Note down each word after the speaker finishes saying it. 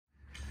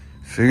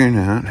figuring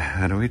out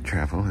how do we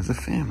travel as a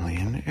family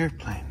in the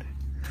airplane.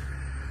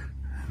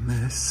 And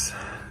this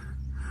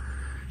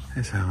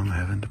is how I'm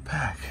having to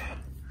pack.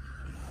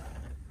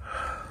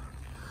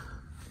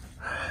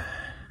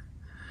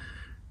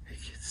 It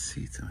gets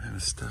seats. I'm having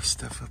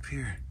stuff up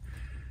here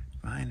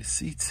behind the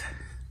seats.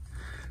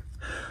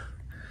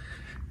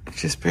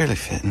 It's just barely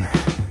fitting.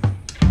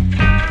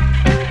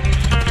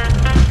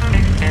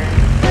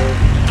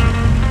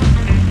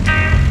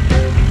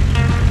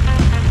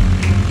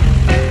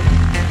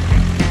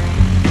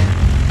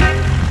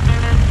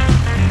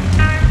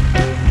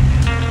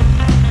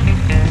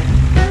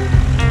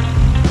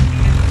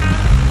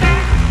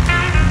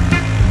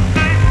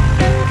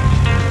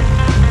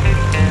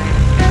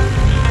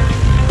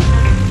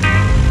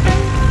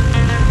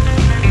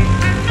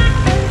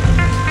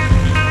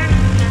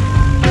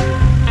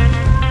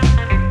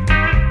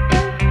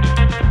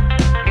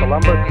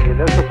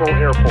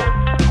 Schaumburg Airport.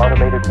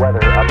 Automated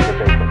weather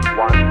observation.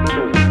 1, 2,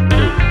 2,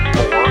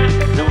 4.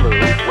 Zulu,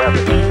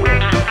 weather,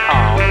 wind,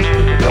 calm,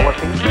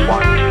 visibility, 10.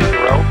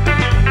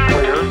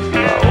 Clear,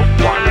 low,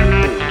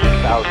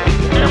 12,000.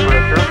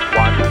 Temperature,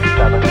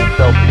 17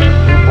 Celsius.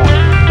 Dew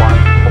point,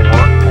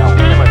 14.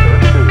 Altimeter,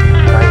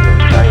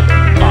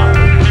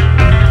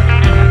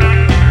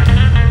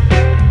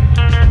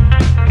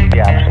 2,995.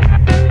 Yeah.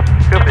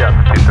 Still be up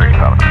to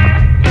 235.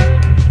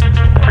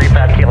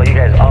 35 Kilo, you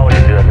guys always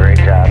do a great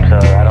job, so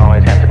I don't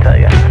always have to tell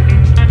you.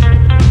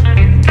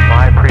 Well,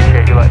 I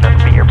appreciate you letting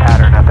us beat your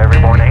pattern up every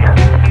morning.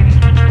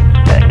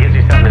 That gives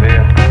you something to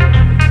do.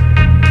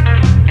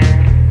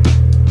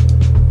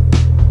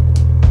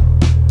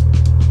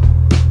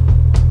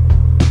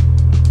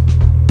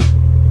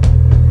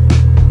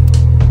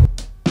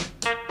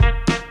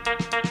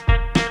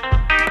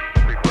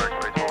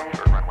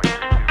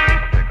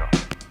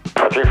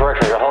 Three for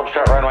X-ray, hold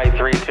short runway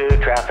 32,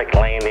 traffic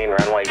landing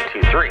runway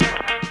 23.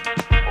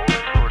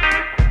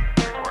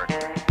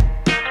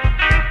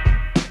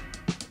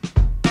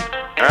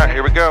 All right,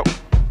 here we go.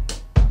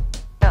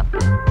 Go.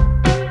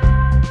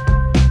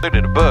 Look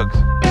at the bugs. I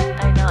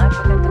know, I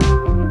forgot to.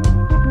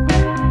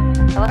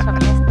 That was from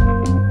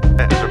yesterday.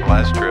 That's from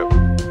last trip.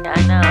 Yeah, I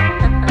know.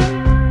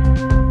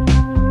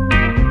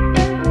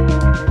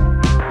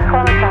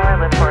 Columbus Tower,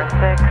 lift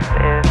 46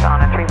 is on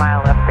a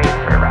 3-mile left base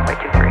for runway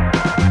 23.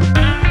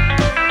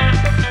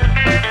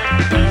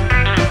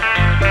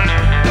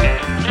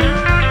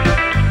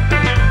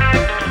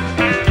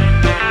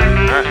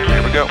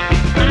 Go.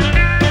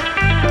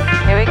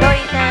 Here we go,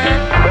 Ethan.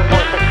 Lift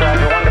 46,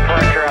 Roger, 1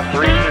 departure on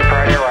 32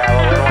 priority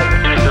arrival, runway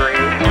 23,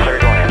 clear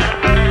to land.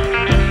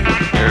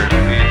 There's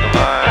the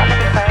line.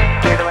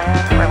 Clear to land,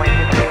 runway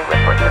 23,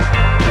 lift 46.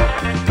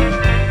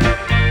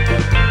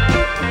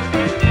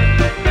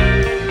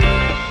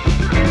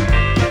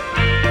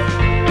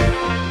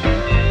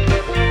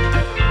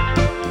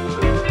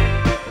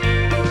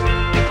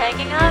 We're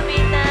taking off,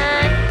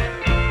 Ethan.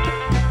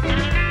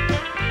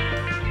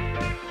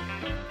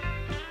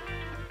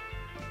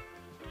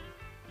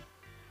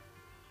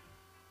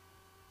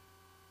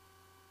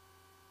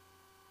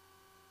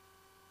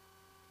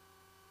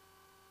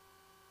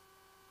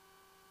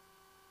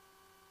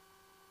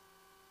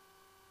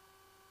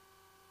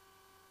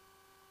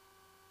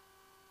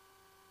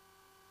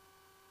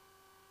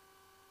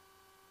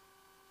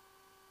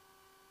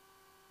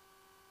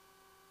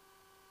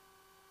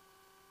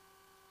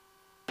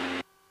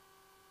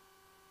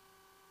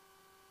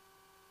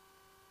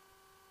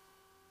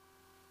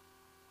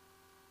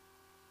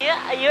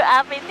 You're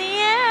up in the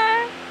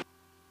air.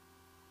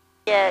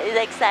 Yeah, it's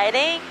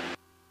exciting.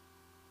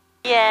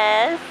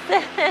 Yes.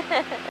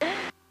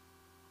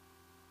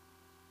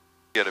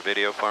 Get a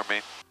video for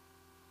me.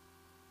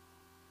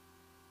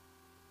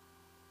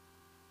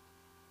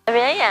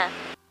 Really? Yeah.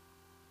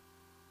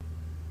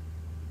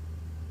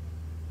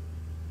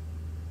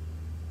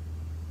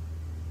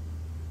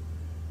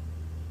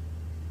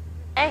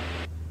 Hey,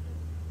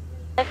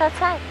 look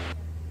outside.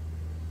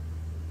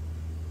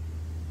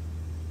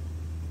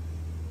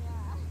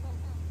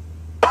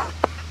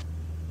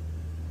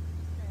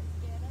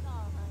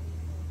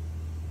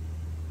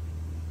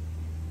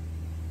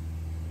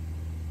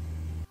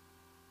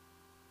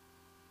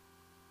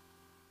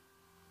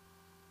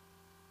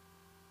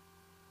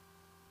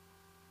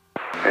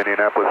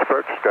 Indianapolis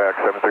approach, Skyhawk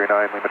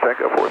 739, Lima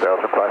Tango,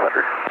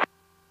 4,500.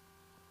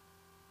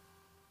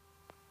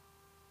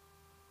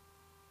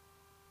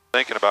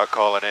 Thinking about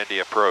calling Indy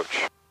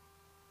approach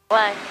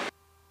Why?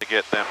 to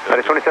get them to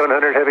At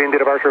 2700, heavy Indy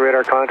departure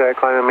radar contact,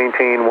 climb and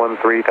maintain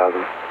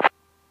 13,000.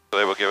 so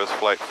they will give us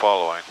flight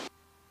following.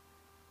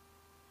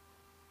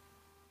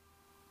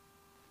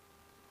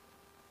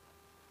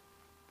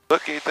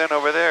 Look, Ethan,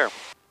 over there.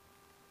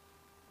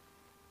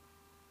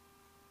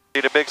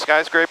 See the big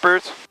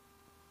skyscrapers?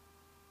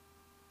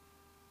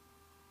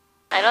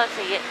 I don't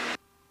see it.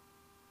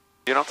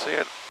 You don't see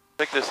it?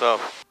 Take this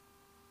off.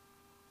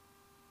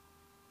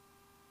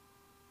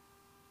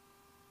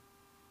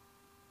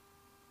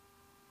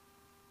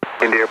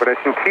 India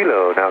production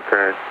Kilo, now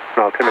current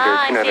altimeter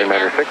I see it now.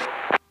 296.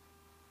 I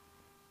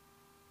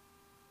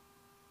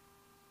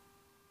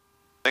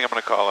think I'm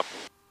going to call him.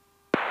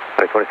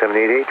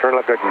 2788, turn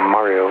left at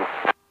Mario.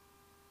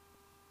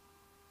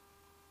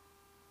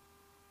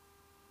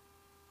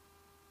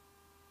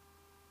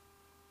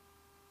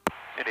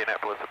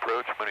 Indianapolis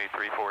approach, Mooney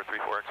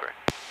 3434 X-ray.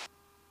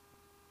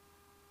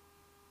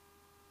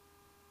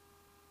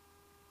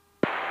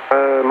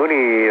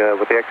 Mooney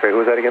with the X-ray, who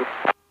was that again?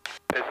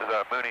 This is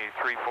Mooney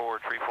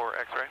 3434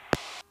 X-ray.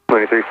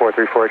 Mooney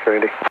 3434 X-ray,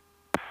 Indy.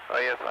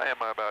 Yes, I am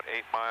about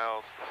 8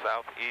 miles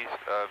southeast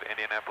of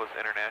Indianapolis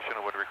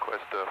International. Would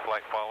request a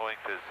flight following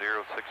to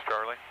 06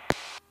 Charlie.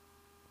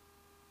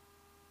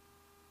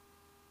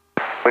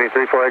 Mooney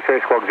 34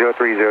 X-ray, squawk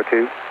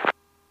 0302.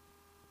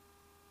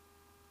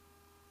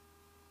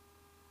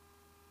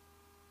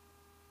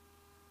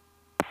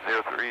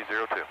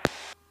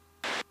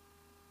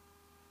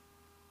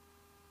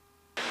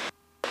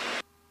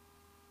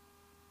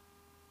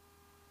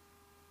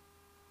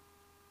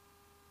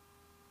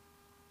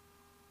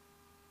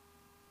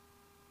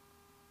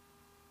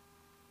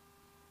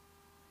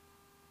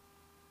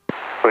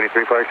 Mooney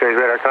 34 X-ray,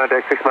 radar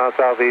contact 6 miles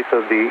southeast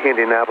of the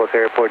Indianapolis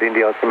Airport,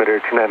 Indy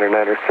altimeter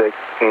 2996,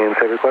 and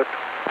say request.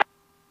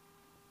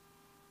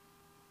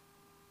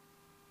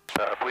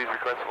 Please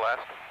request the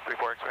last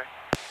 34 X-ray.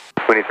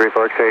 Mooney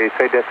 34 X-ray,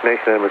 say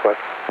destination and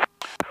request.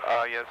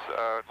 Yes,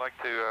 I'd like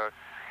to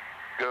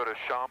go to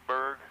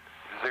Schaumburg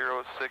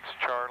 06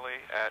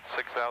 Charlie at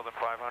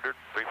 6,500,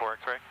 34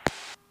 X-ray.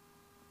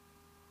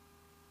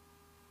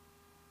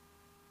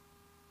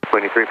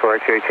 Mooney 34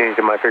 X-ray, change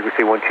to my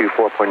frequency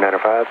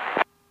 124.905.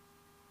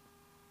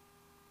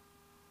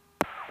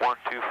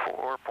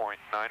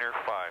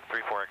 124.905,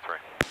 34 X-ray.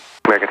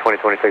 American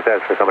 2026,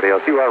 that's for somebody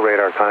else. You are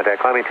radar contact,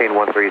 climb maintain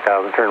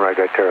 13,000, turn right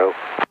at Terre Haute.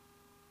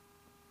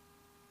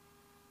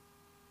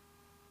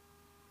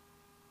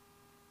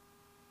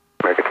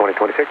 American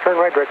 2026, turn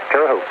right direct to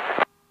Terre Haute.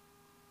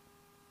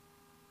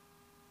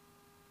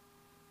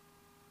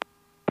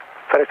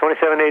 FedEx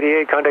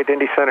 2788, contact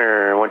Indy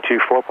Center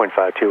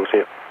 124.52, we'll see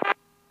you.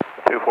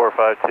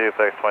 2452,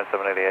 FedEx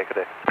 2788, good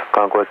day.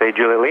 Conquest 8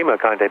 Juliet Lima,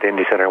 contact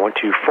Indy Center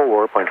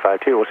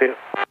 124.52, we'll see you.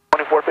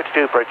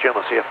 2452, Bright Jim,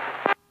 we'll see you.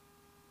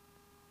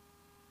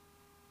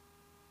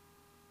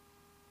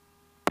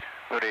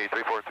 Mooney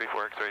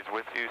 3434 X-rays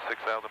with you,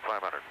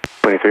 6,500.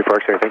 Mooney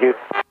 34 X-ray, thank you.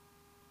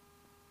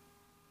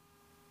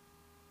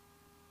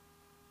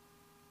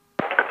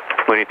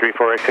 Mooney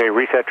 34 X-ray,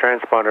 reset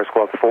transponder,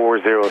 squawk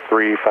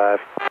 4035.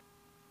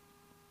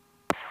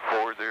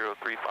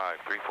 4035,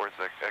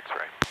 346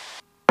 X-ray.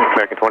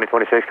 American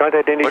 2026,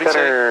 contact Indy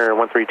Center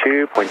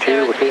 132.2, we'll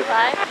see you.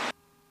 035.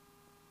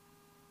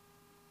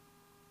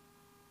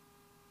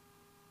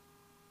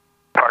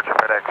 Departure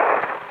FedEx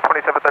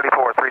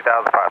 2734,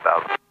 3,000,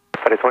 5,000.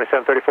 FedEx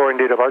 2734,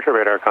 Indy departure,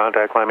 radar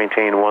contact, climb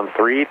maintain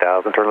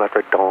 13,000, turn left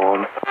at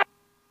Dawn.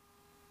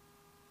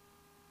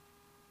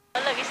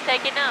 Oh, look, it's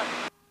taking up.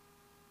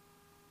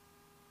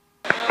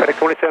 FedEx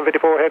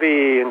 2754,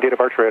 heavy, Indy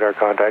departure, radar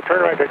contact,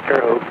 turn right at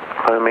Terre Haute,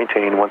 climb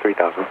maintain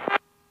 13,000.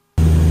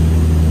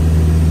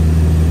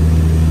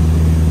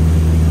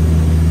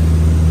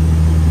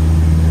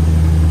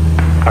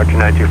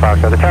 R292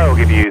 Foxtrot, the tower will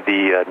give you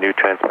the new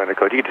transponder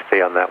code. You can just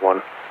stay on that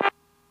one.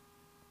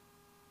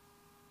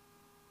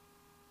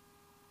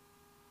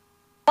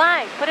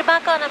 Why? Put it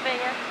back on,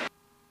 Amelia.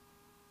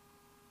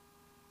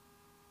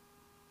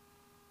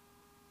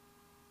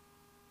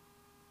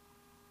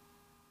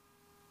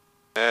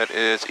 That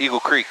is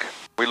Eagle Creek.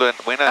 We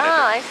landed.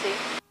 I see.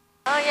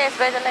 Oh, yes,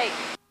 by the lake.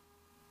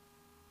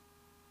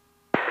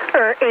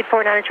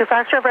 8492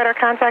 Foxtrot, radar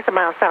contact a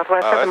mile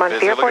southwest of the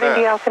Montreal Airport,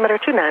 Indy altimeter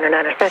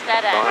 2996.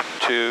 That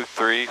 1, 2,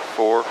 3,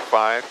 4,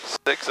 5,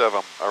 6 of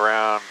them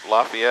around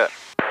Lafayette.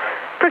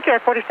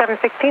 Brickyard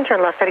 4716,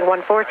 turn left heading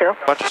 140.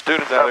 Bunch of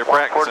students out there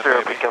practicing.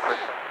 Maybe.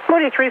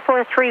 Mooney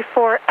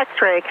 3434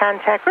 X-ray,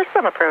 contact for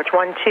some approach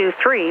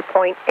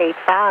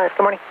 123.85. Good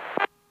morning.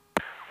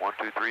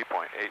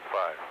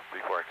 123.85,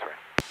 34 X-ray.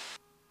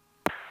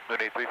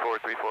 Mooney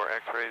 3434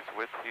 X-rays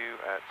with you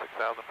at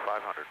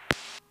 6,500.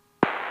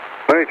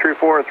 Mooney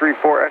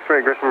 3434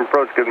 X-ray, Grissom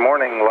approach, good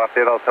morning.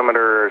 Lafayette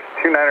altimeter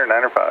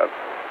 2995.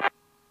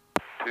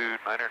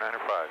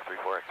 2995,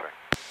 34 X-ray.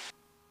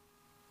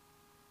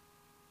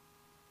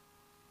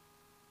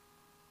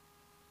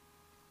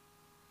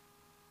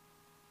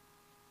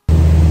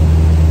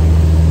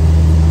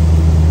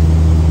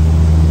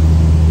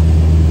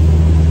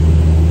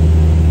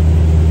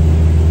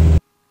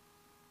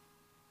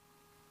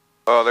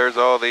 Oh, there's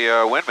all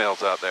the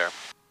windmills out there.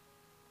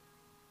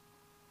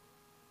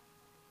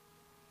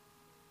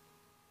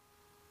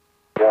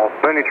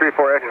 Mooney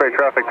 34 X-ray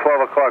traffic,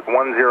 12 o'clock, 10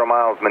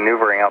 miles,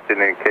 maneuvering altitude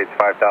indicates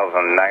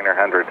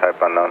 5,900, type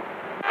unknown.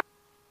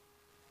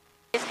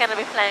 It's going to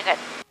be flying at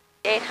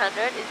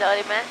 800, is that what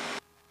it meant?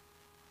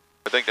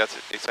 I think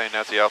he's saying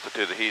that's the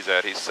altitude that he's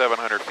at. He's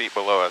 700 feet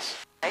below us.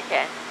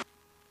 Okay.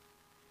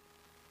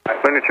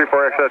 Mooney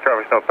 34 X-ray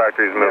traffic, no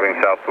factories moving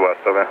south to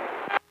west, over.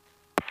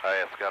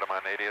 Yes, got him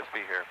on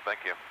ADSB here.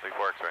 Thank you.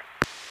 34 X-ray.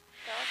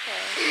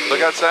 Okay.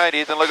 Look outside,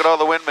 Ethan. Look at all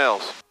the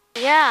windmills.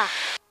 Yeah.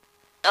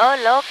 Oh,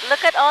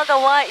 look at all the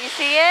white. You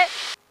see it?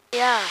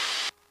 Yeah.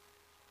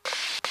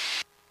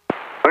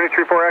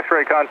 34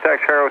 X-ray,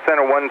 contact Chicago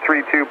Center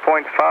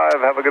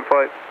 132.5. Have a good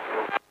flight.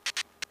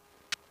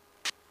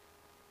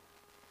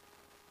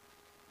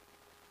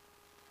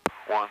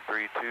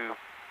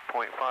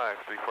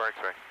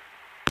 X-ray.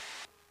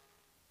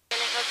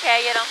 Feeling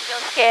okay? You don't feel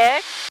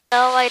scared?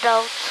 No, I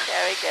don't.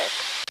 Very good.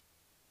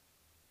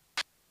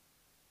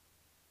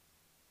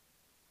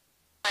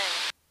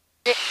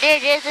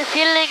 There's a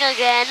feeling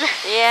again.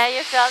 Yeah,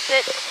 you felt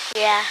it?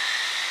 Yeah.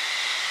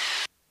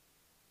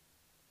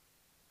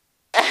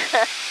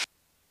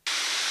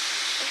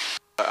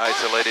 I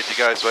isolated you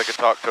guys so I could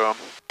talk to them.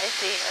 I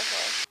see,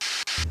 okay.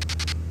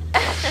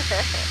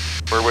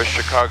 We're with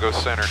Chicago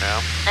Center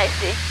now. I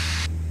see.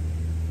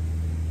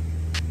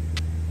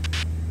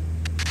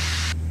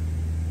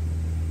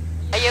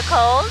 Are you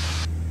cold?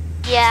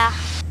 Yeah.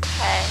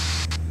 Okay.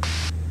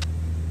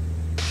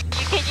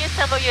 You can use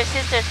some of your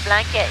sister's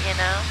blanket, you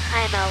know.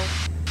 I know.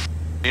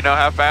 You know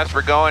how fast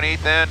we're going,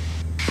 Ethan?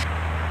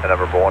 And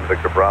number 1,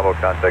 Victor Bravo,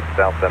 contact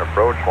South End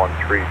approach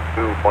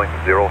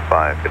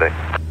 132.05 today.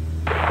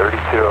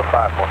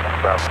 3205,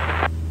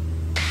 Bravo.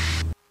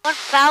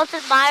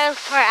 1,000 miles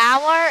per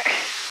hour?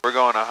 We're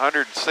going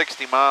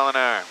 160 mile an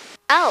hour.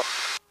 Oh.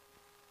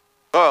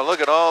 Oh, look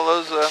at all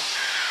those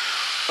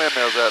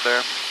windmills out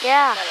there.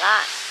 Yeah. A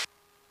lot.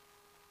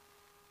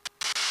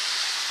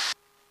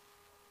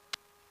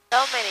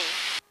 So many.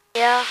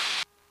 Yeah.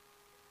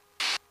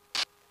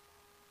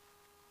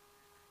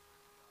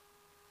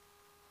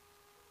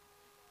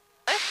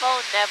 My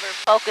phone never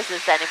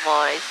focuses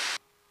anymore.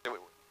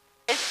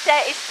 It's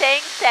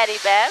staying steady,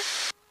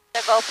 Bev. The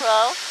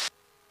GoPro.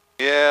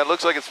 Yeah, it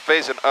looks like it's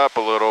facing up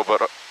a little,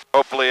 but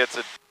hopefully it's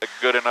a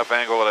good enough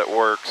angle that it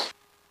works.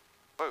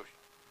 Whoa.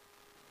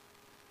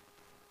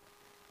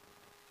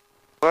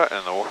 What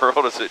in the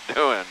world is it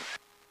doing?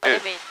 What do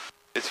you mean?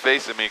 It's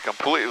facing me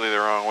completely the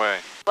wrong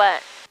way.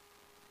 What?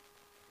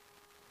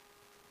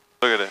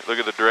 Look at it. Look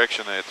at the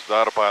direction that its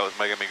autopilot's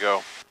making me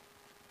go.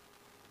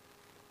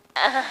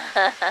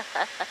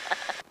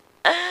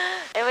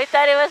 And we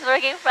thought it was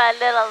working for a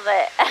little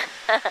bit.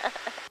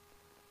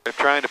 They're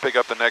trying to pick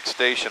up the next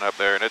station up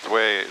there, and it's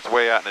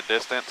way out in the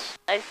distance.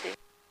 I see.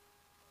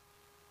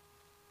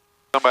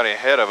 Somebody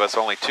ahead of us,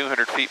 only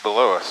 200 feet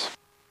below us.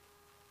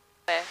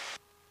 Where?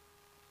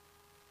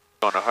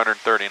 Going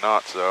 130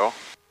 knots though.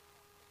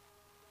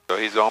 So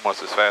he's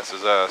almost as fast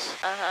as us.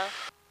 Uh-huh.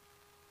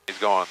 He's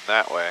going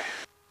that way.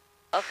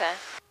 Okay.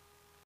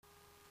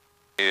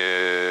 He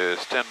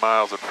is 10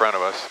 miles in front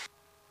of us.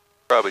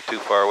 Probably too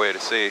far away to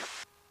see.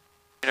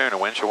 You turn the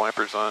windshield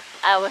wipers on?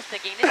 I was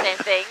thinking the same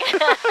thing.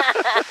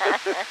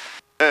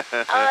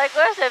 I'm like,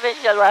 where's the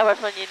windshield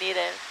wipers when you need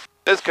it?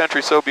 This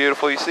country's so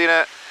beautiful. You see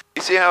that?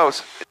 You see how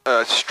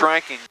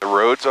striking the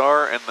roads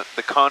are and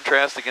the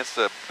contrast against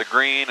the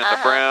green and the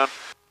brown?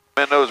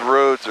 Man, those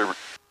roads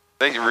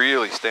they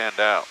really stand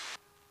out.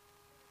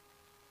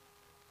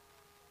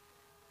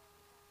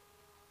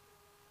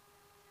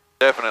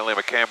 Definitely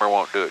my camera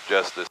won't do it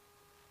justice.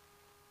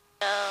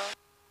 No.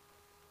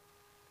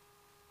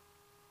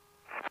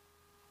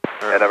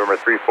 And November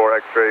 34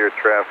 X-ray, your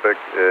traffic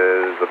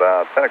is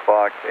about 10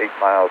 o'clock, 8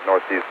 miles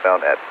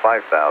northeastbound at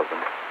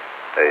 5,000.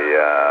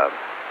 A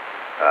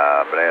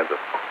Bonanza.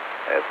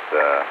 It's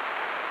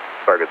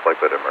target's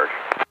likely to emerge.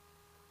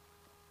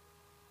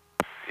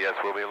 Yes,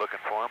 we'll be looking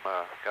for him.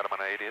 Got him on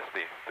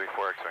ADSB,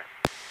 34 X-ray.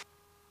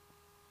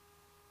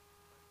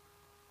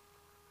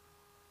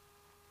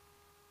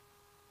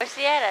 Where's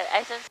he at?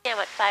 I don't see him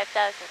at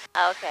 5,000.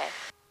 Oh, okay.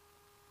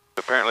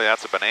 Apparently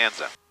that's a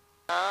Bonanza.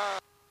 Oh.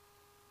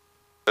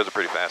 Those are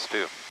pretty fast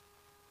too.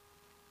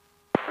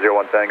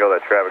 01 Tango,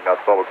 that traffic now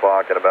 12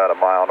 o'clock at about a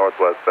mile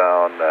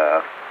northwestbound,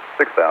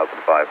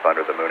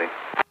 6,500, the Mooney.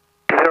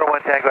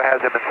 01 Tango has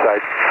him in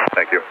sight.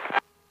 Thank you.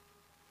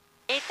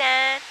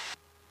 Ethan.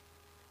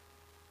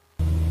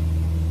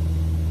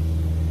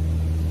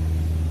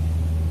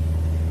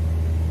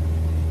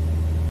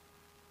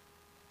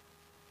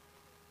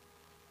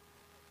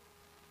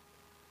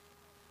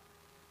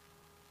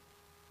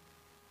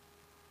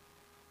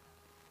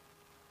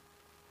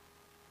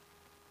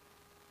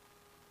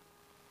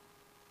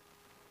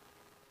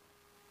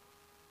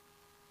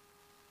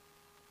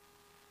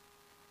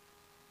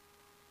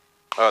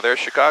 Oh, there's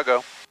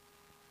Chicago.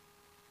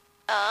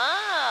 Oh,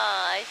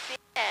 I see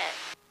that.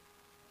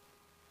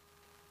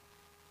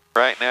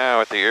 Right now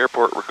at the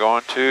airport we're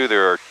going to,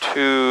 there are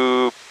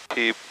two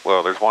people,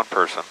 well, there's one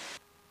person.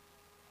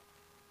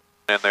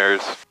 And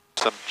there's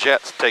some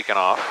jets taking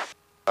off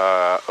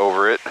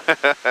over it.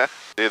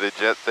 See the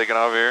jets taking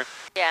off here?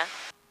 Yeah.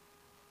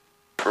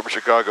 From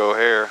Chicago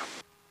Air.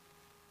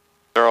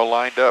 They're all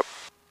lined up.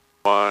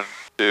 1,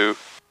 2,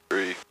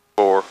 3,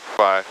 4,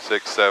 5,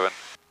 6, 7,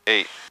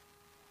 8.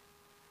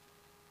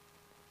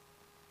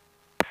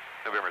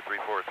 November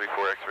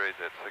 3434 X-rays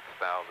at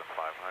 6,500.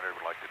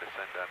 Would like to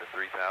descend down to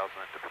 3,000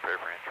 to prepare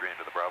for entry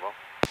into the Bravo.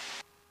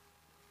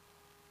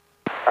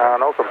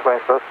 No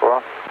complaints thus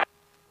far.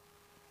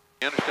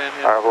 You understand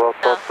him? Well,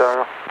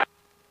 No.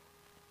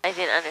 I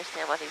didn't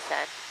understand what he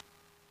said.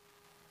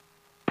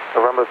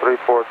 November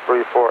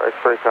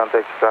 3434 X-ray,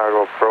 contact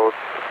Chicago approach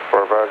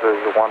For advisor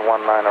is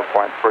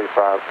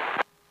 119.35.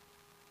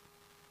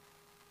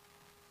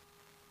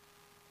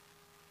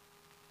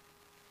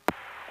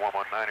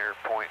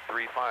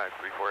 .35,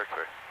 34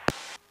 X-ray.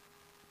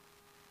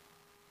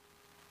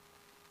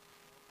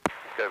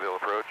 Skyville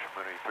approach,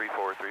 Mooney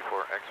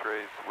 3434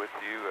 X-rays with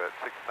you at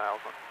 6,000.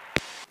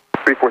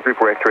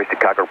 3434 X-ray,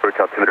 Chicago approach,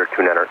 altimeter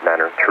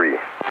 2993.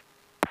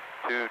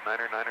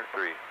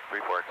 2993,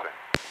 34 X-ray.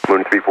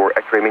 Mooney 34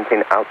 X-ray,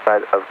 maintain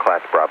outside of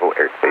Class Bravo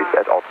airspace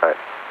at all times.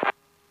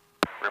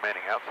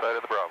 Remaining outside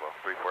of the Bravo,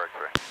 34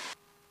 X-ray.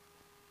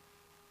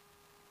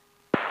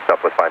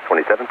 Southwest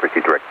 527,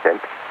 proceed direct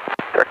descent.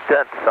 Direct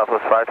descent,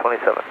 Southwest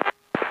 527.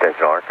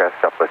 Attention all aircraft,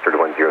 Southwest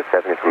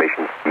 3107,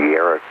 information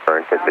Sierra,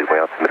 current at midway,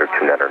 altimeter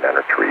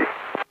 2993.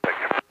 Thank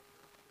you.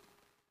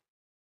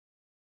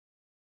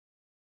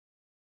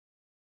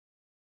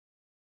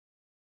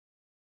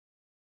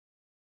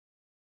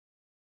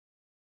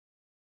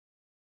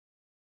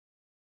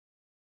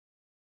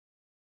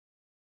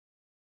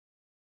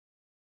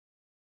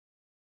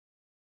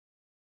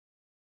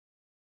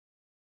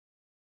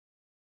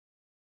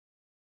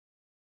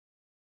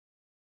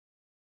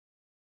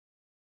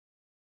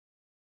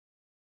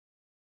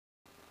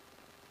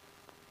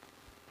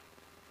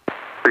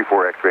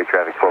 Four X-ray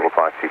traffic, 12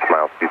 o'clock, 6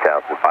 miles,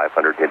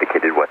 2,500,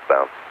 indicated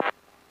westbound.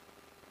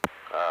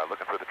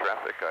 Looking for the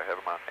traffic. I have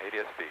them on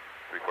ADS-B,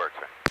 34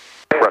 X-ray.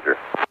 Roger.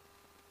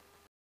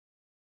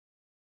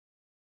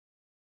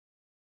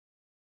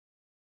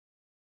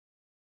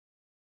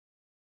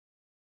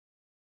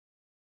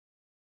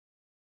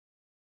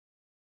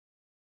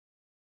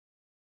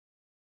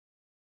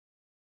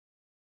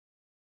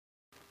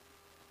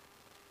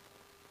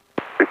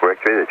 For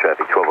X-ray, the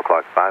traffic 12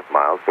 o'clock, 5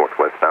 miles,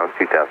 northwestbound,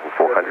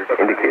 2,400,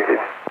 indicated.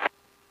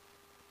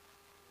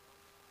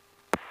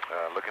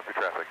 Looking for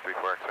traffic,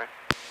 34 X-ray.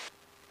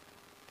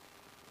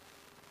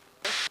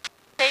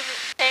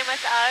 Same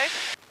as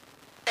ours.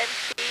 Then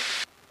speed.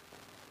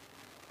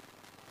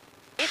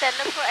 Ethan,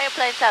 look for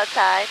airplanes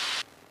outside.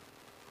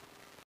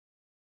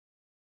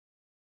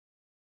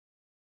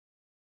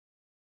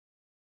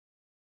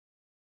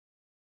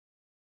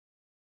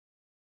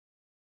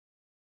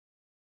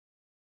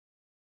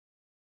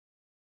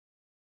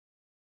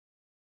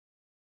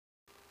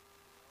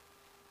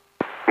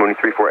 Mooney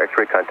 34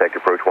 X-ray, contact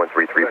approach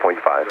 133.5.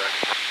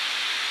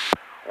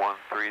 133.5,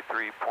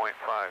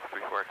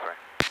 34 X-ray.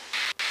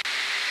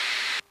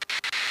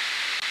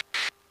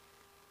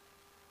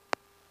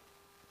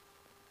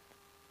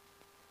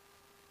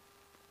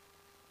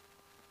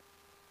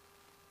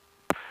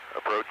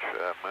 Approach,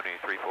 Mooney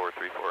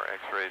 3434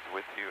 X-rays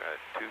with you at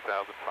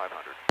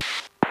 2,500.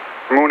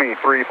 Mooney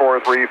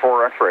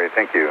 3434 X-ray,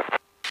 thank you.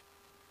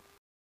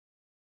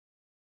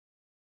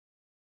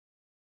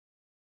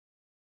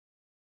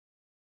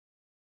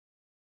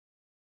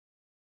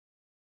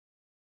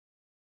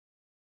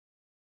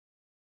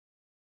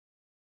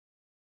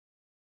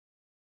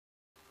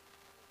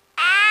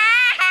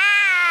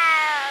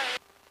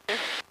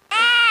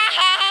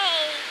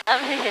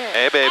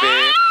 Hey,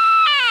 baby.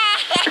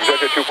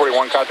 Executive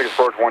 241, contact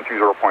approach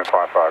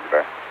 120.55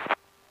 today.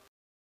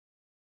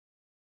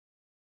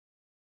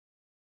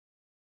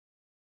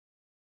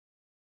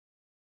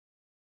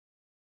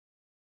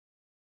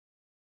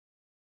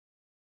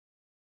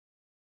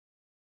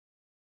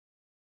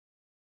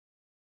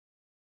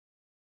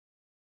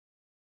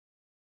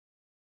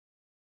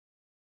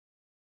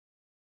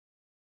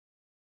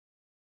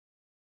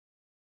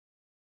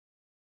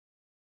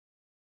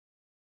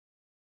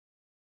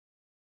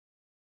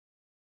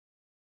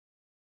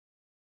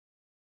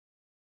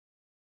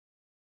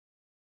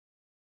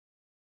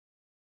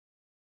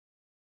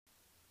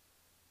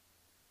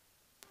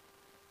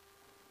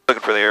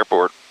 Looking for the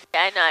airport.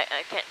 Yeah, I know,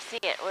 I can't see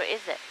it. Where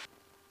is it?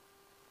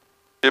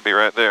 Should be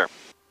right there.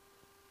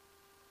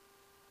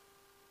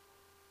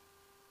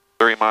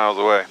 3 miles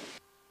away.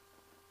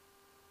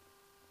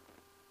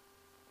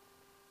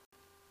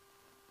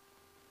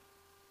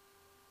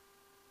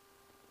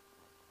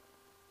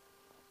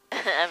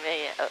 I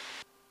mean, oh.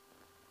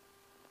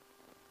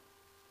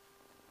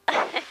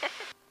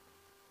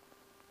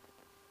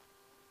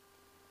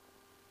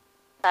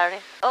 Sorry.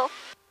 Oh.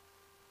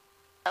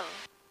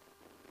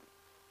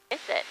 Is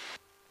it?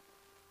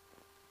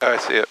 I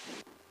see it.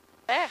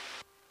 Where?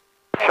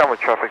 Schaumburg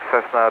traffic,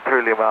 Cessna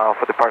 3 Lima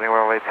for departing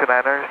runway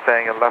 29er,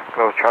 staying in left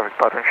close traffic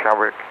pattern,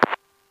 Schaumburg.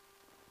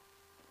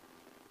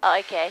 Oh,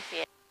 okay, I see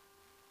it.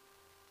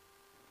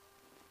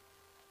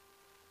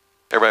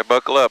 Everybody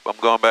buckle up. I'm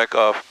going back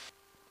off.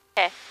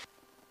 Okay.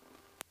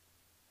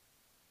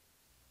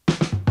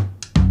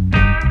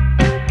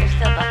 You're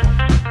still buckled.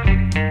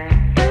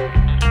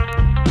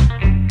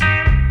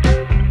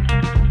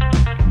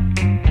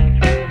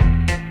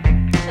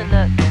 So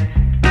look.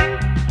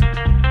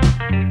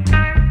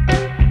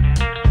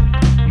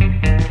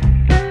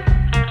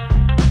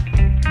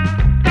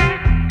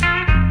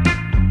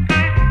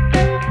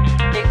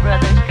 Big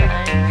brother's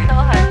trying so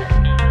hard to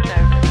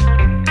serve us.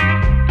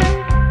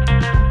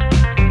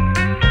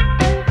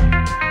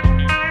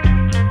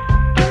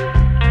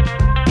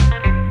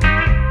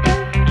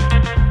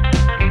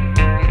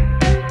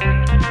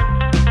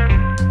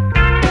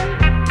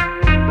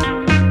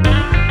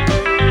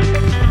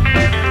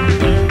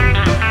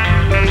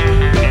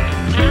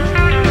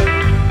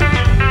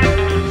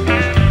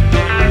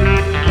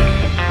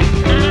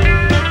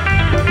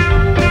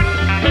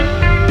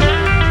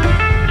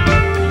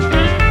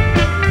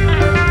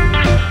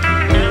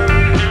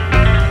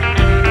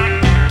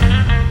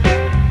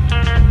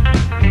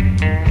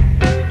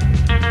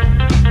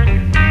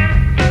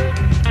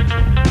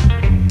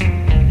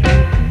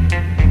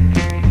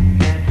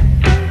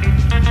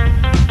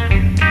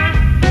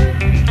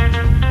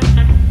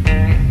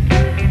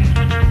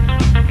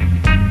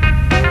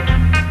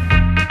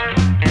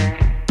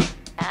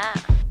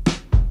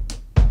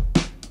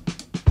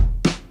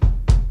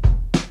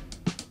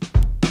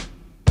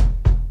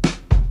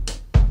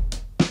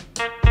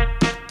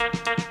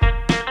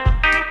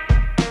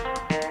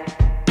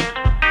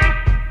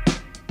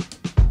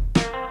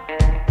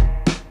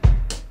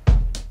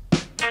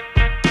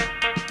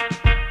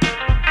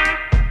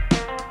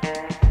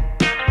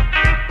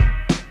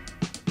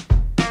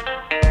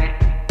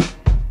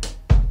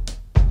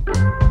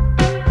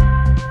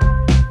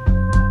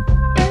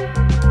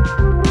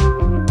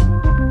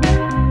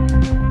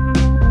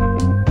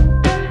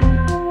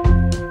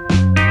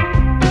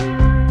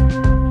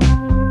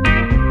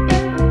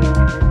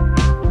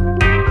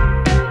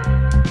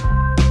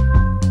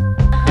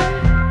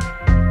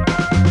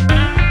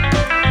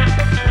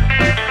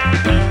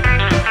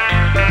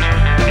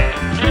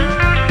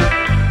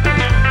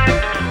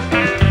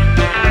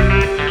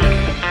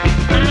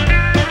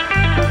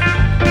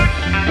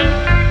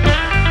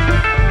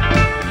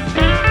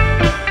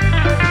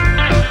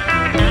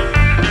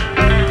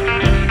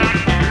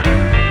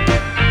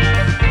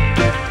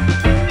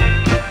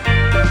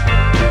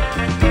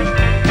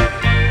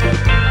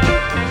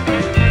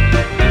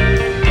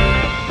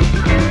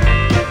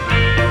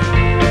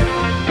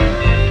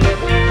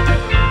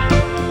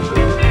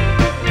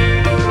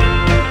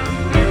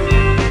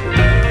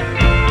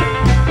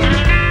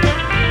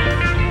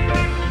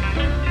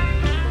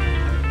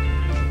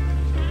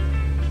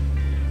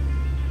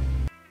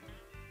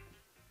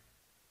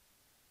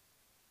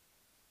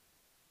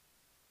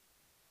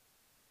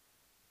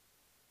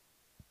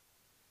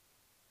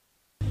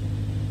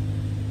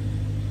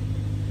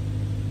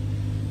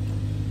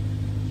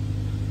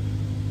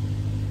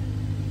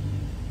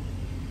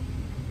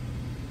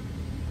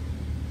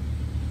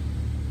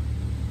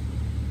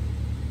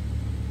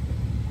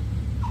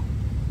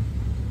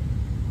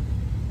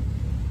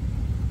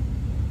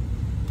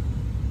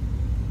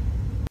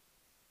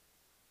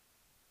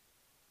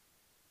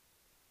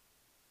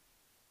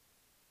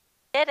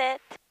 did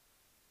it.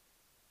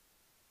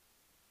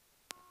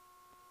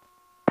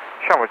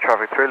 Schaumburg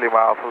traffic, 3 Lima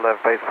Alpha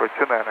left base for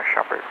 29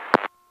 Schaumburg.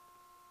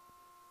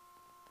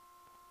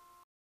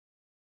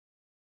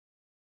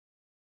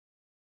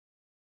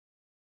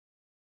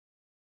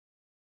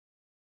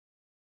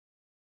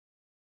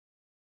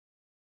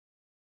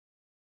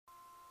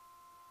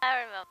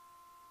 I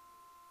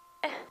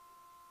remember.